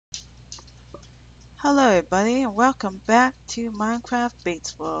Hello everybody and welcome back to Minecraft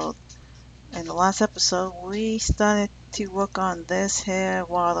Bates World. In the last episode we started to work on this here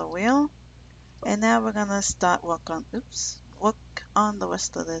water wheel, and now we're gonna start work on the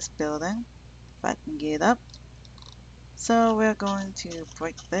rest of this building, if I can get it up. So we're going to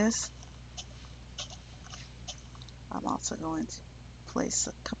break this. I'm also going to place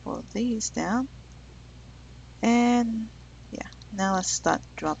a couple of these down, and yeah, now let's start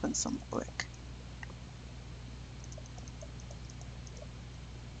dropping some brick.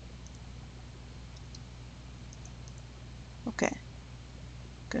 Okay,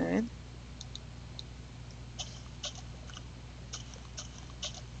 good.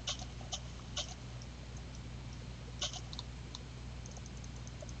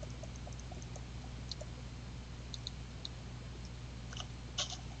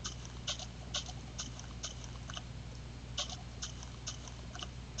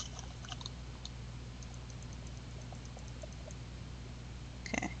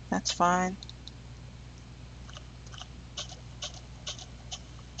 Okay, that's fine.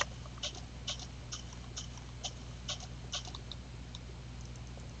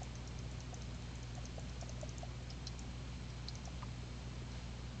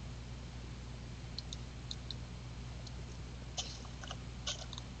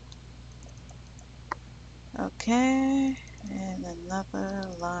 Okay, and another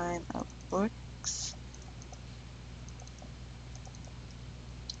line of bricks.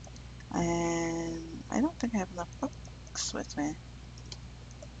 And I don't think I have enough bricks with me.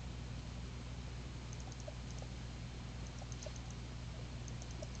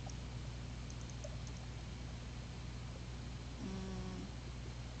 Mm,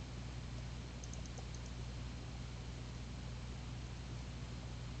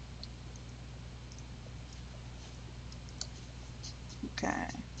 okay.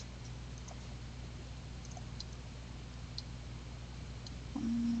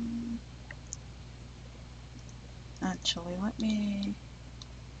 Mm, actually, let me...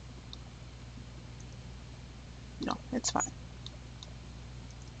 No, it's fine.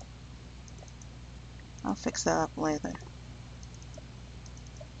 I'll fix that up later.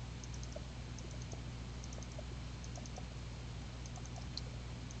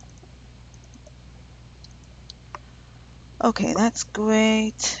 Okay, that's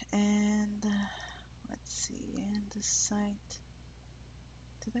great. And let's see, and the site.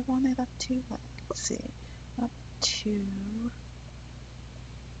 Do they want it up to? Let's see. Up to...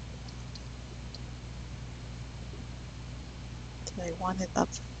 Do they want it up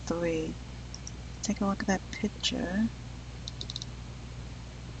 3? Take a look at that picture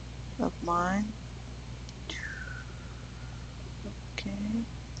of mine. Okay.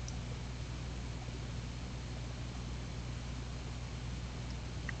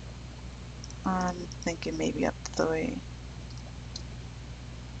 I'm thinking maybe up 3.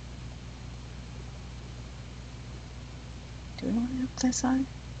 Do we want it up this side?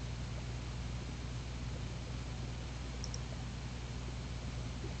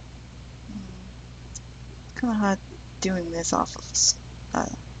 Kind of hard doing this off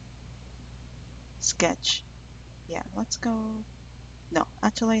of sketch. Yeah, let's go. No,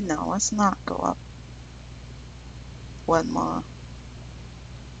 actually, no, let's not go up one more.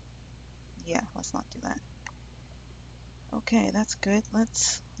 Yeah, let's not do that. Okay, that's good.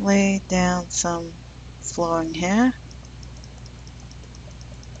 Let's lay down some flooring here.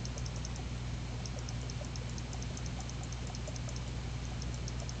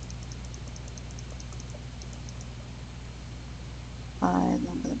 And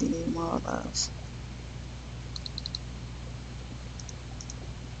I'm going to be needing more of those.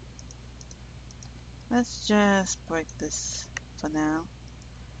 Let's just break this for now.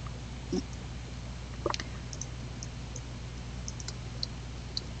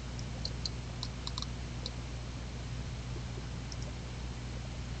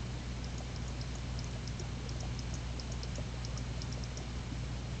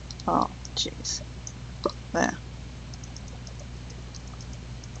 Oh, jeez. There.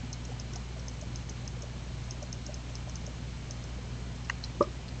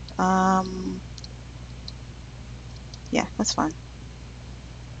 Yeah, that's fine.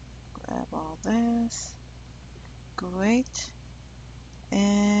 Grab all this. Great.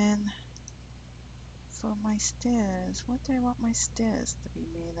 And for my stairs, what do I want my stairs to be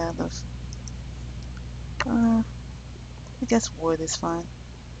made out of? I guess wood is fine.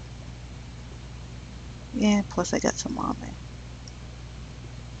 Yeah, plus I got some on me.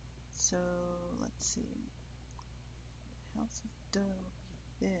 So, let's see. House of Dough will be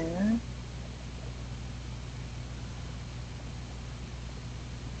there.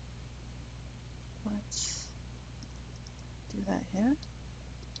 Let's do that here.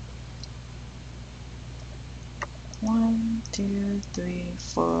 1, 2, 3,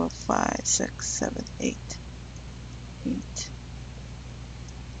 4, 5, 6, 7, 8. 8.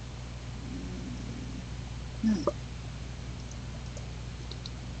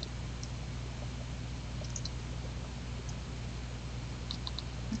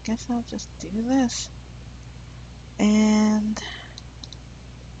 I guess I'll just do this. And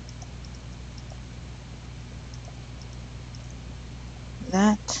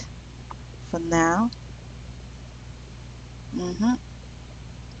that for now.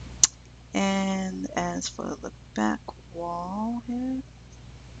 And as for the back wall here,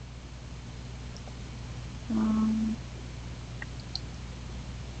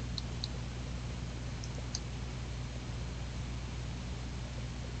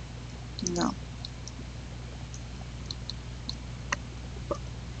 no.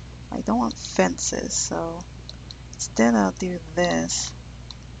 I don't want fences, so instead I'll do this.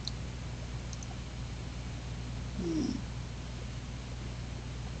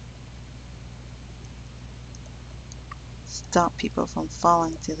 Stop people from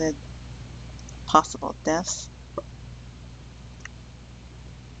falling to their possible deaths.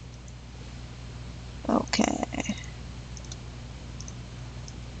 Okay.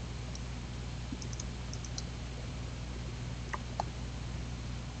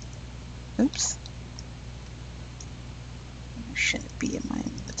 Oops. Shouldn't be in my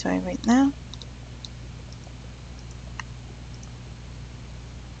inventory right now.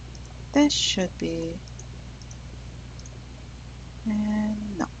 This should be.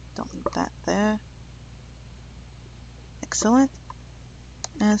 And no, don't leave that there. Excellent.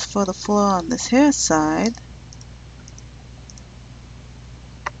 As for the floor on this here side,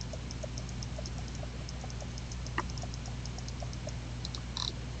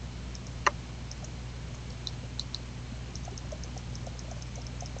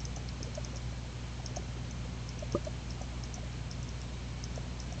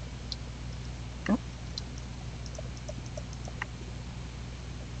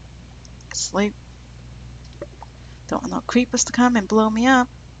 sleep. Don't want no creepers to come and blow me up.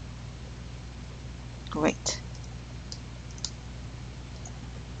 Great.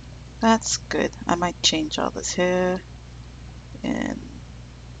 That's good. I might change all this here. And,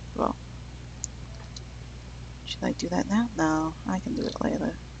 well, should I do that now? No, I can do it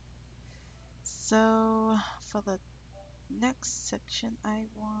later. So, for the next section, I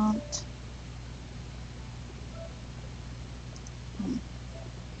want...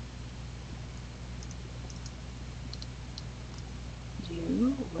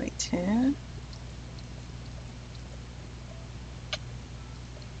 you right here.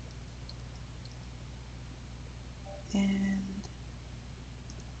 And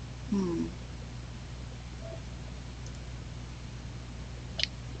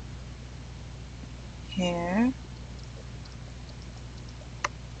here.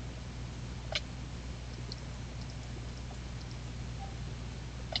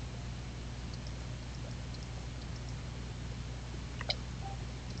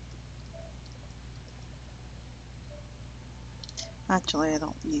 Actually, I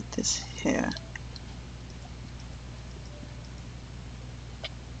don't need this here.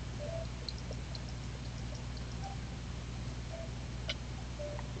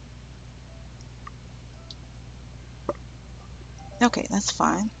 Okay, that's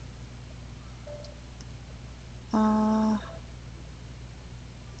fine. 1,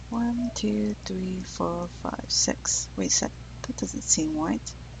 2, 3, 4, 5, 6. Wait a sec. That doesn't seem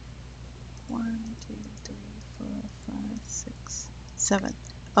right. 1, 2, 3, 4, 5, 6, 7.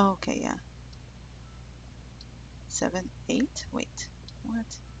 Oh, okay, yeah. 7, 8. Wait.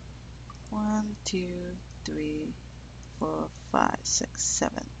 What? 1, 2, 3, 4, 5, 6,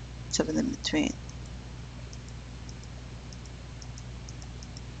 7. 7 in between.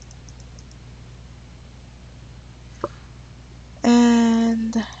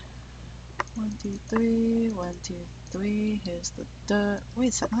 And 1, 2, 3, 1, 2, 3. Here's the dirt. Wait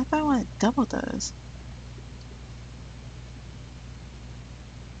a second. I thought I wanted double those.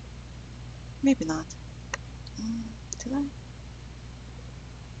 Maybe not. Did I?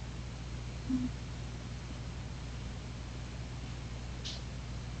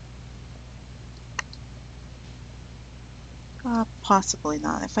 Possibly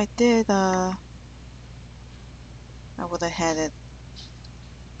not. If I did, I would have had it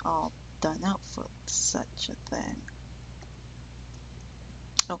all done out for such a thing.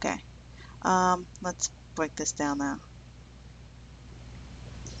 Okay. Let's break this down now.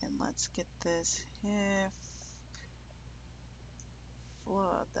 And let's get this here.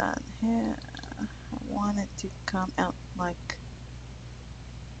 Floor done here. want it to come out like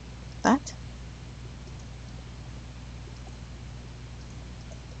that.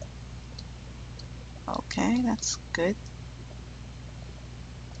 Okay, that's good.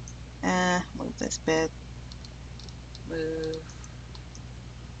 Move this bed. Move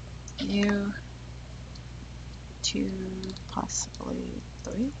you to possibly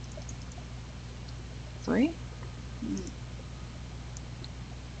 3. 3?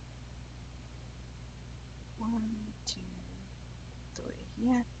 1, 2, 3.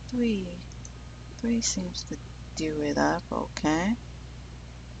 Yeah, 3. 3 seems to do it up, okay.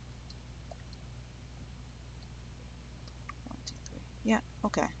 1, 2, 3. Yeah,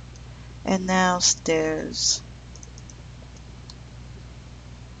 okay. And now stairs.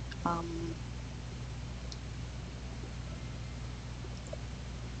 Um,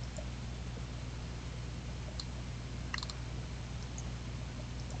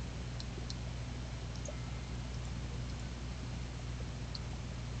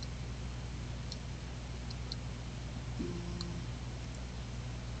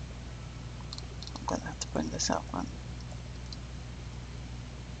 I'm gonna have to bring this up one.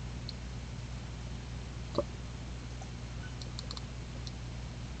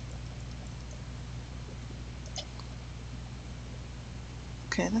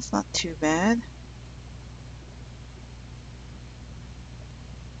 Okay, that's not too bad.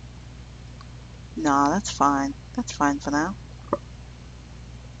 No, that's fine. That's fine for now.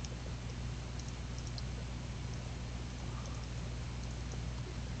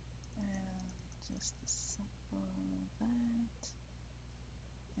 And just a simple that.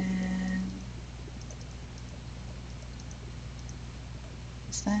 And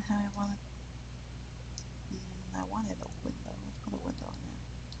is that how I want it? I wanted a window. Let's put a window in there.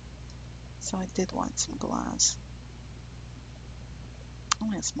 So I did want some glass.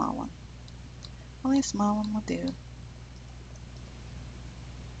 Only a small one. Only a small one will do.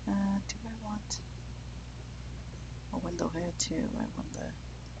 Do I want a window here too? I wonder.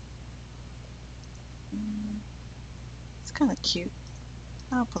 It's kind of cute.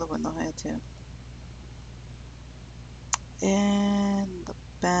 I'll put a window here too. And the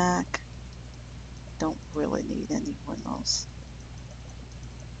back. Don't really need any windows.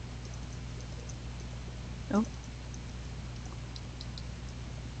 Oh.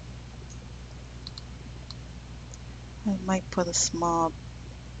 I might put a small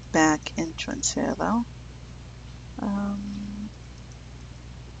back entrance here though.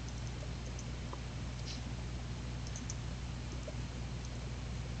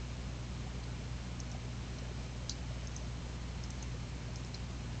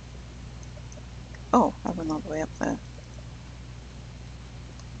 Oh, I went all the way up there.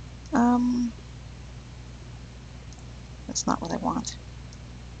 That's not what I want.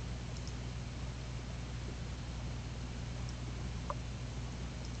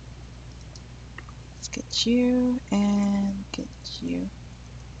 Let's get you and get you.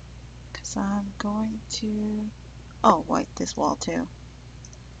 Because I'm going to... Oh, white this wall too.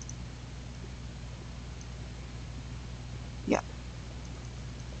 Yeah.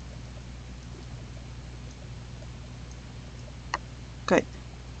 Good.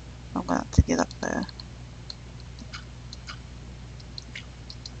 I'm going to have to get up there.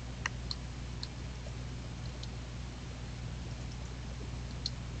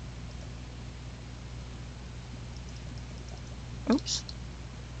 Oops.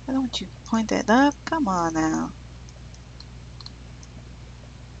 I don't want you to point that up. Come on now.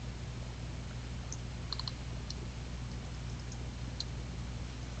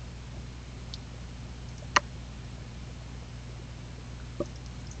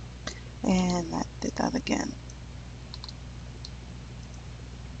 And that did that again.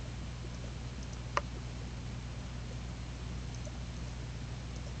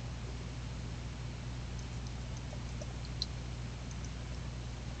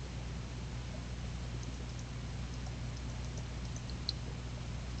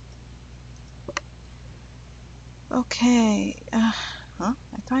 Okay. Huh? I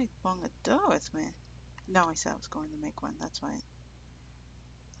thought I bung a door with me. No, I said I was going to make one. That's right.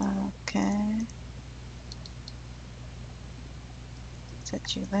 Okay.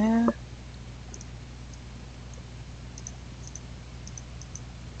 Set you there.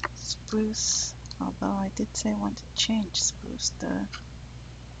 Spruce. Although I did say I want to change spruce there.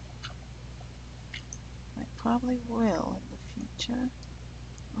 I probably will in the future.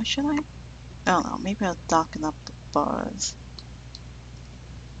 Or should I? I don't know. Maybe I'll darken up the bars.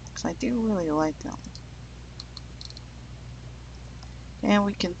 Because I do really like them. And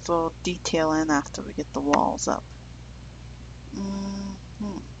we can throw detail in after we get the walls up.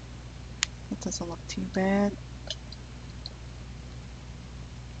 That doesn't look too bad.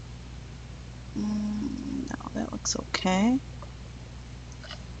 No, that looks okay.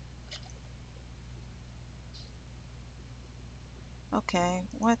 Okay,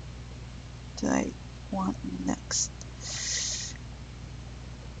 what did I want next?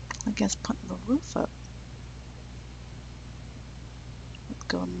 I guess putting the roof up would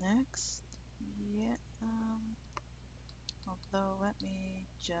go next. Yeah, although let me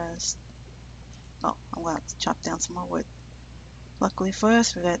just, oh, I'm gonna have to chop down some more wood. Luckily for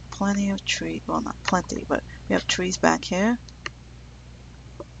us, we got plenty of trees, well not plenty, but we have trees back here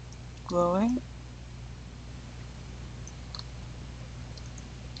growing.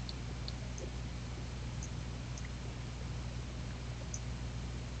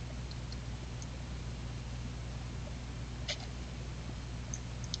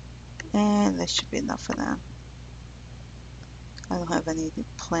 And this should be enough for now. I don't have any to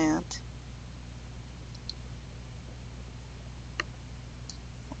plant.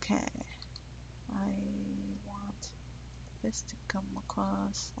 Okay, I want this to come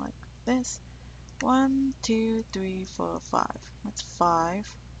across like this. 1, 2, 3, 4, 5. That's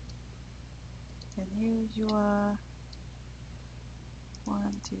 5. And you are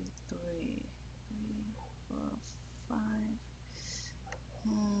 1, 2, 3, 3, 4, 5.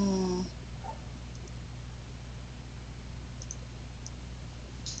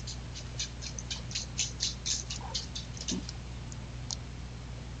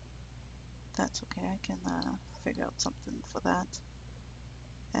 That's okay, I can figure out something for that.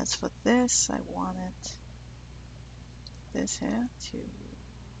 As for this, I wanted this here to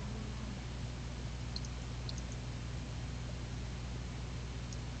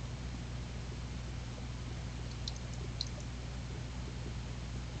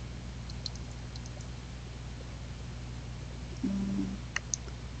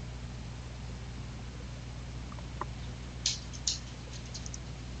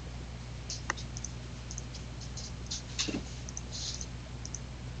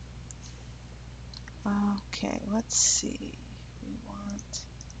okay, let's see. We want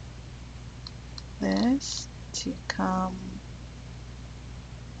this to come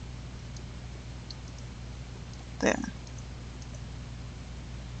there.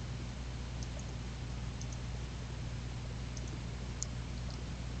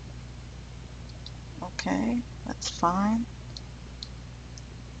 Okay, that's fine.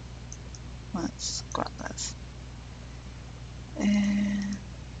 Let's grab this. And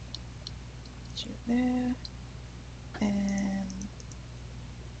put you there. And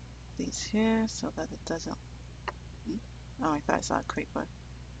these here so that it doesn't. Oh, I thought I saw a creeper.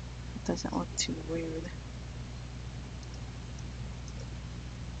 It doesn't look too weird.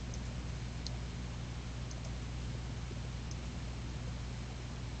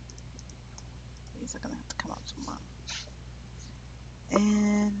 These are gonna have to come out tomorrow.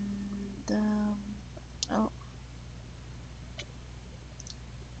 And oh,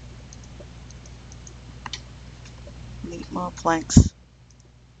 need more planks.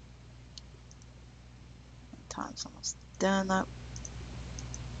 Time's almost done up.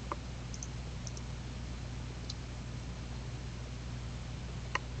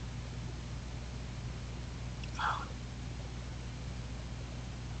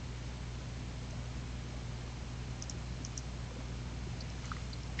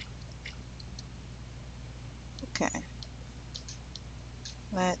 Okay,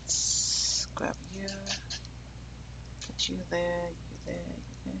 let's grab you, put you there, you there, you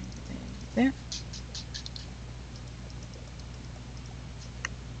there, you there, you there.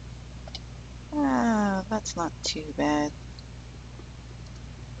 Ah, that's not too bad.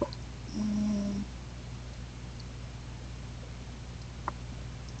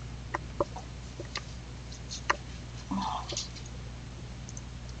 Oh.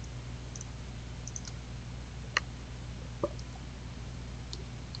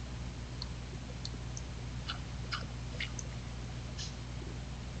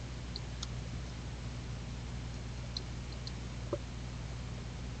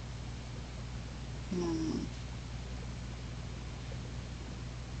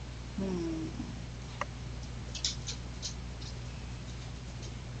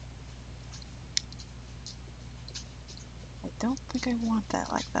 I don't think I want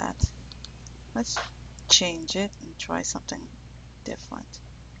that like that. Let's change it and try something different.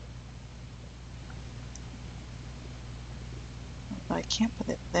 But I can't put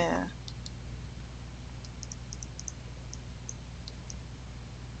it there.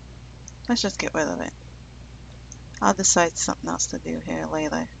 Let's just get rid of it. I'll decide something else to do here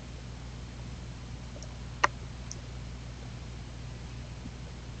later.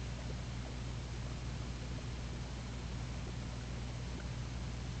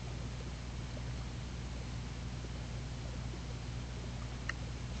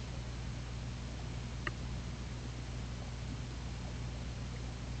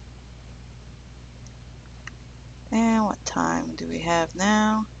 And what time do we have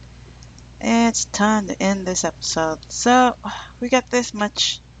now? It's time to end this episode. So, we got this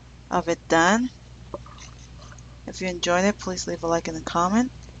much of it done. If you enjoyed it, please leave a like and a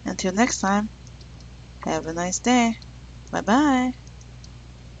comment. Until next time, have a nice day. Bye bye.